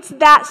think it's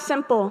that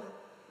simple.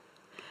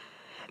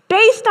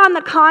 Based on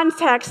the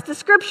context, the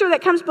scripture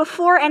that comes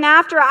before and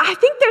after, I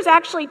think there's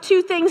actually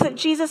two things that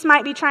Jesus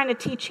might be trying to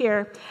teach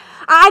here.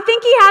 I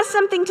think he has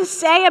something to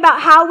say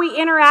about how we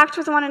interact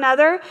with one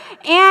another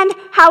and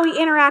how we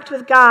interact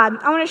with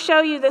God. I want to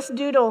show you this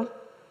doodle.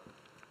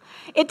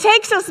 It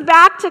takes us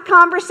back to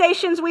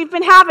conversations we've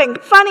been having.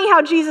 Funny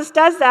how Jesus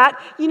does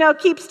that,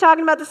 keeps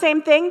talking about the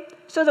same thing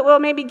so that we'll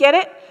maybe get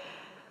it.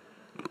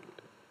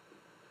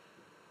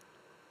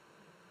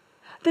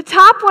 The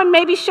top one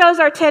maybe shows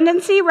our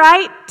tendency,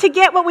 right, to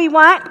get what we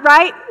want,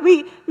 right?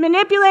 We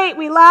manipulate,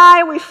 we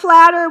lie, we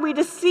flatter, we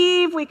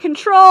deceive, we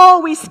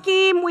control, we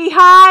scheme, we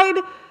hide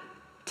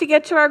to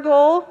get to our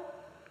goal,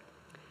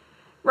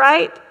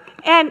 right?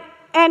 And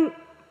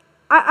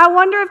I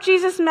wonder if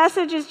Jesus'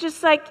 message is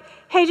just like,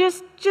 hey,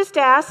 just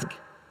ask,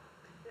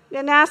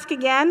 and ask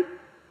again,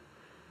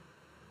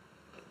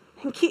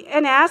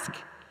 and ask.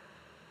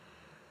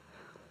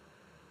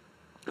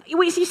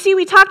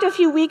 We talked a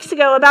few weeks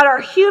ago about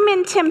our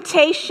human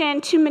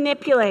temptation to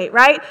manipulate,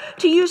 right?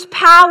 To use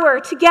power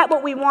to get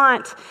what we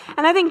want.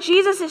 And I think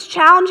Jesus is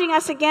challenging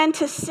us again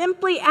to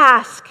simply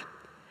ask.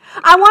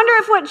 I wonder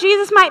if what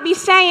Jesus might be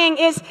saying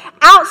is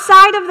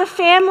outside of the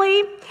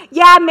family,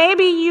 yeah,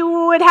 maybe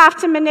you would have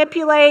to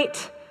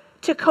manipulate,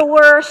 to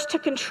coerce, to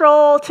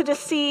control, to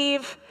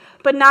deceive,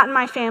 but not in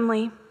my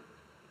family.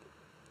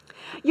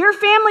 Your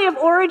family of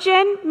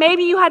origin,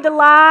 maybe you had to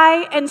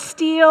lie and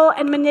steal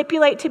and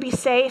manipulate to be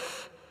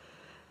safe,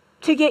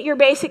 to get your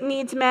basic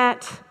needs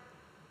met.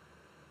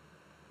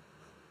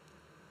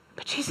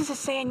 But Jesus is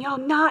saying, y'all,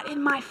 not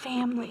in my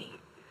family.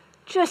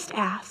 Just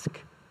ask.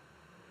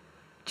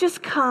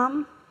 Just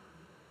come.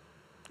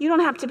 You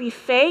don't have to be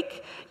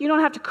fake. You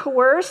don't have to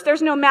coerce.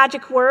 There's no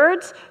magic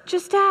words.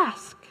 Just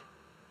ask.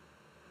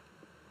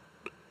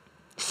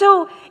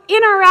 So,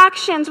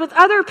 interactions with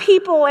other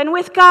people and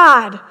with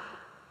God,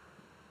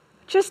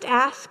 just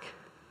ask,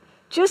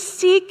 just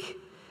seek,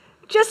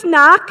 just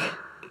knock.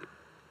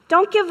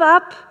 Don't give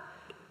up,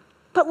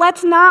 but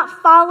let's not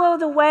follow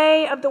the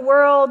way of the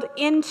world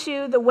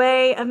into the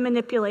way of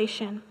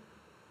manipulation.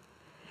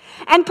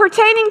 And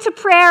pertaining to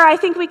prayer, I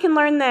think we can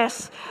learn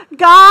this.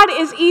 God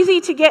is easy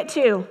to get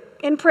to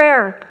in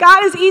prayer.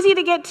 God is easy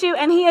to get to,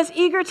 and he is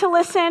eager to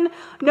listen.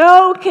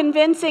 No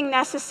convincing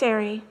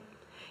necessary.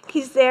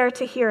 He's there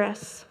to hear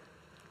us.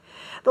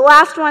 The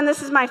last one,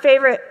 this is my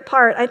favorite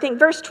part, I think,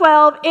 verse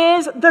 12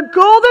 is the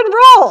golden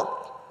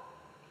rule.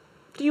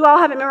 Do you all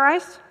have it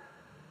memorized?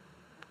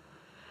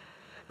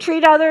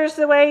 Treat others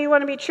the way you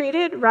want to be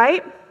treated,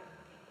 right?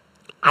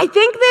 I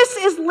think this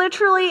is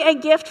literally a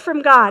gift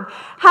from God.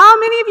 How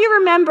many of you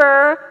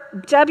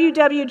remember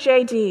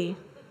WWJD?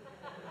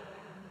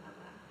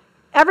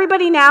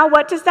 Everybody now,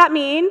 what does that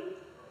mean?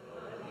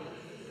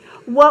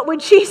 What would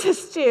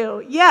Jesus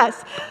do?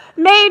 Yes.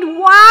 Made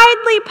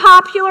widely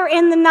popular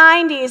in the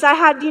 90s. I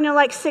had,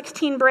 like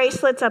 16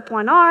 bracelets up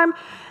one arm.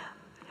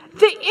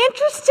 The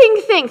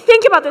interesting thing,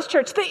 think about this,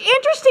 church. The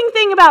interesting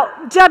thing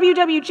about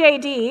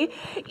WWJD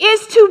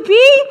is to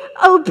be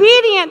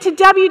obedient to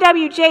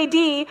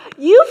WWJD,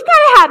 you've got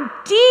to have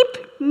deep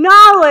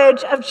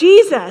knowledge of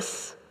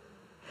Jesus.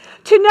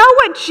 To know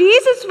what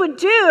Jesus would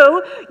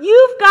do,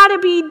 you've got to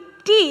be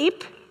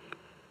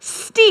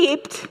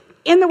steeped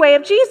in the way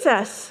of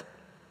Jesus,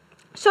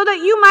 so that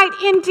you might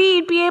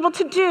indeed be able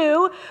to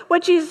do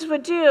what Jesus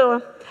would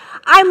do.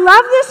 I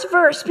love this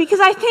verse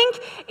because I think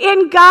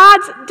in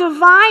God's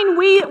divine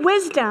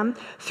wisdom,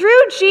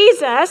 through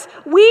Jesus,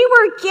 we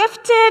were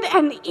gifted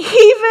an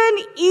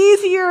even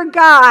easier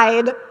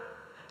guide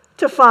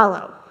to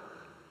follow.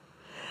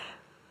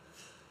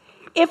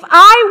 If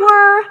I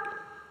were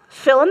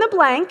fill in the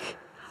blank,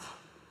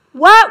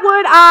 what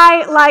would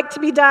I like to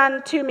be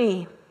done to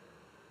me?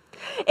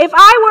 If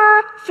I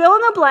were fill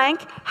in the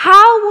blank,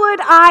 how would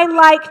I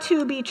like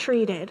to be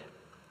treated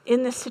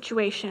in this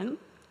situation?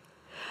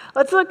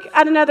 Let's look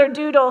at another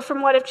doodle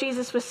from What If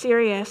Jesus Was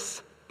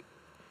Serious?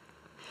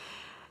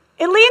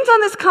 It leans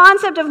on this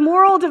concept of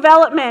moral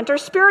development or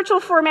spiritual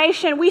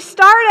formation. We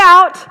start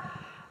out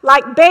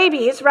like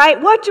babies, right?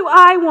 What do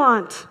I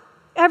want?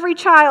 Every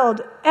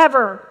child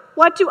ever.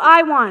 What do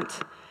I want?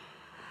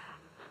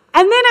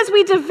 And then as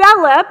we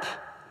develop,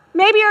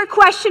 maybe our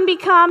question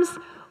becomes,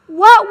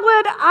 what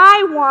would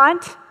I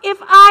want if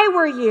I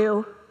were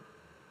you?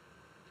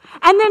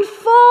 And then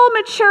full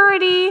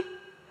maturity,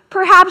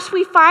 perhaps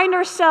we find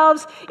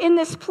ourselves in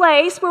this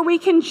place where we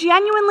can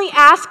genuinely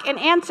ask and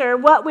answer,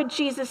 what would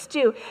Jesus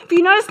do? If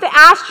you notice the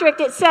asterisk,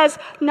 it says,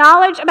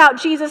 knowledge about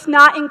Jesus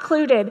not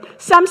included.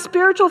 Some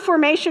spiritual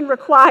formation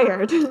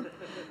required.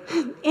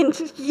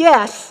 And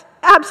yes,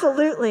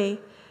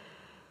 absolutely.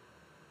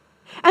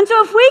 And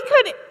so if we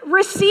could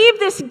receive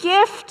this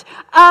gift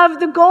of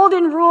the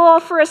golden rule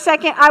for a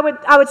second, I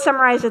would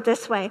summarize it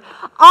this way.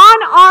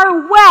 On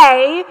our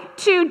way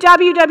to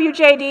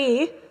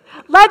WWJD,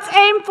 let's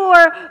aim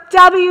for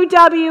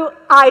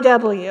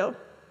WWIW.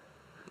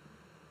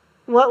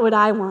 What would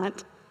I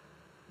want?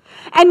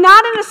 And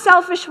not in a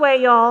selfish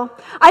way, y'all.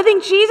 I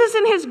think Jesus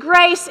in his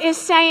grace is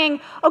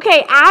saying,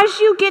 okay, as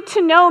you get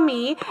to know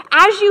me,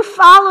 as you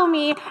follow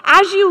me,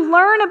 as you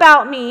learn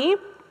about me,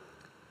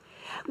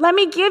 let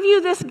me give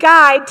you this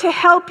guide to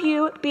help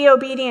you be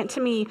obedient to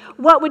me.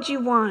 What would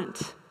you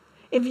want?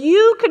 If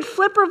you could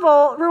flip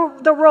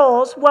the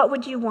roles, what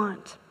would you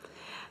want?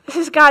 This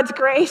is God's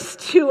grace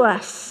to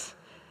us.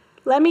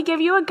 Let me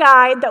give you a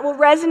guide that will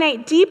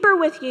resonate deeper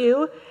with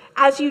you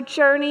as you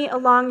journey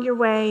along your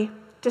way,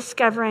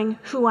 discovering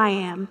who I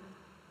am.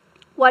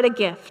 What a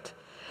gift.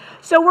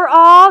 So we're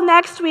all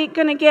next week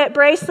going to get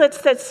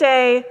bracelets that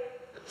say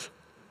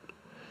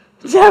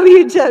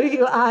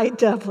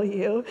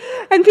WWIW.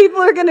 And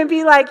people are going to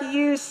be like,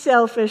 you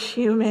selfish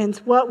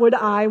humans, what would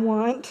I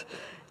want?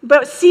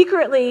 But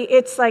secretly,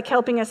 it's like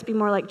helping us be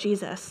more like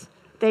Jesus.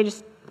 They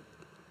just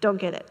don't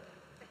get it.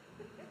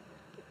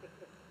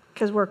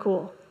 Because we're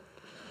cool.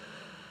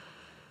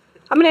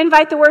 I'm going to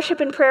invite the worship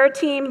and prayer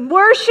team.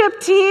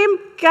 Worship team!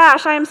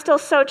 Gosh, I am still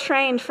so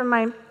trained from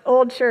my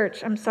old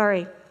church. I'm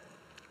sorry.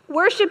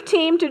 Worship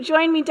team to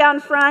join me down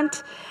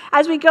front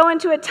as we go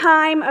into a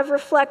time of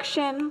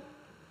reflection.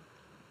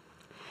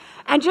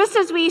 And just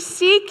as we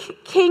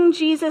seek King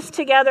Jesus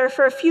together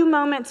for a few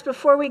moments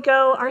before we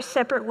go our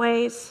separate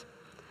ways,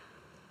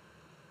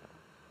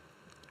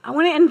 I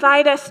want to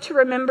invite us to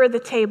remember the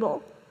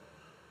table,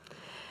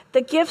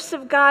 the gifts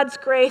of God's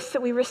grace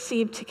that we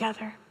received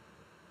together.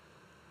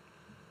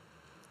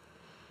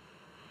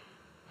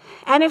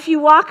 And if you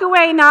walk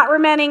away not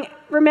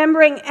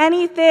remembering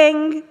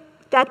anything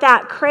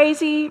that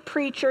crazy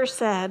preacher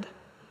said,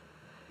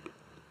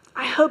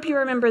 I hope you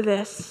remember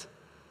this.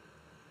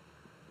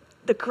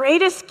 The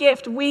greatest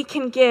gift we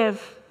can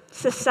give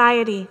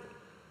society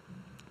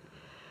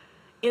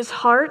is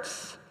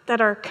hearts that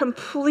are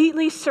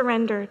completely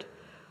surrendered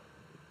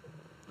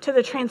to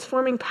the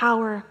transforming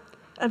power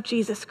of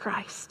Jesus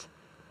Christ.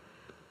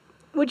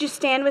 Would you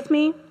stand with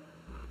me?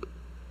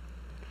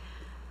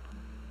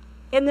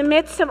 In the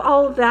midst of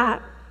all of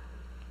that,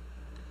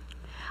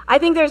 I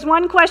think there's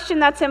one question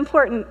that's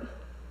important.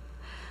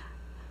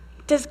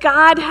 Does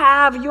God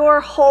have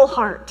your whole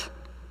heart?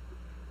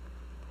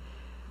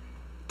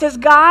 Does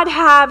God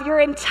have your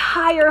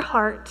entire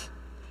heart?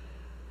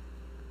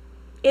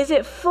 Is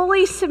it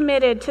fully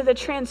submitted to the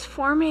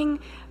transforming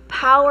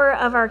power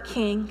of our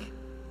King?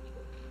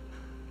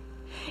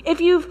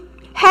 If you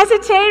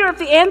hesitate or if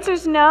the answer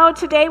is no,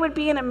 today would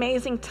be an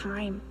amazing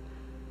time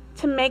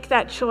to make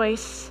that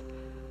choice,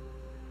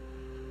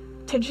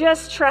 to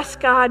just trust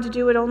God to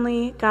do what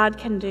only God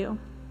can do.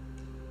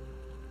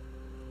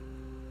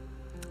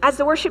 As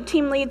the worship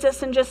team leads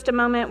us in just a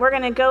moment, we're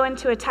going to go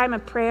into a time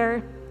of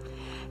prayer.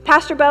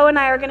 Pastor Bo and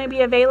I are going to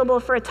be available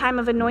for a time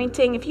of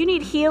anointing. If you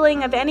need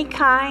healing of any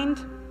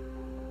kind,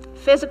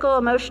 physical,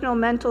 emotional,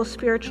 mental,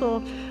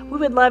 spiritual, we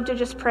would love to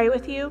just pray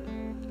with you.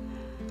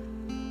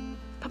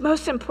 But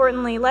most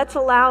importantly, let's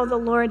allow the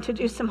Lord to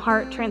do some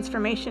heart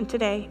transformation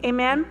today.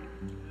 Amen?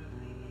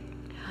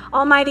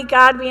 Almighty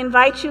God, we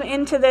invite you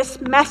into this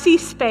messy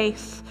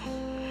space,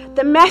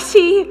 the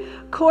messy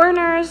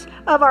corners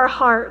of our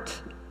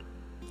heart.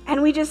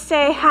 And we just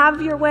say,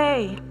 have your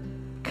way.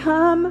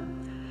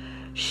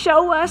 Come,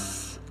 show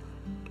us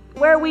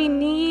where we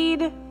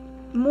need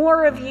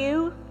more of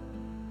you.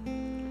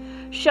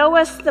 Show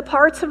us the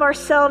parts of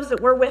ourselves that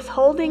we're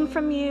withholding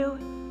from you.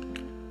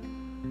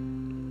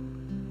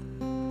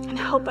 And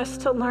help us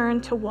to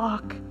learn to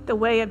walk the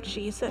way of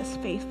Jesus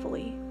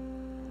faithfully.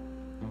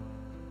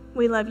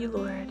 We love you,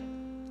 Lord.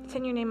 It's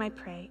in your name I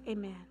pray.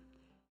 Amen.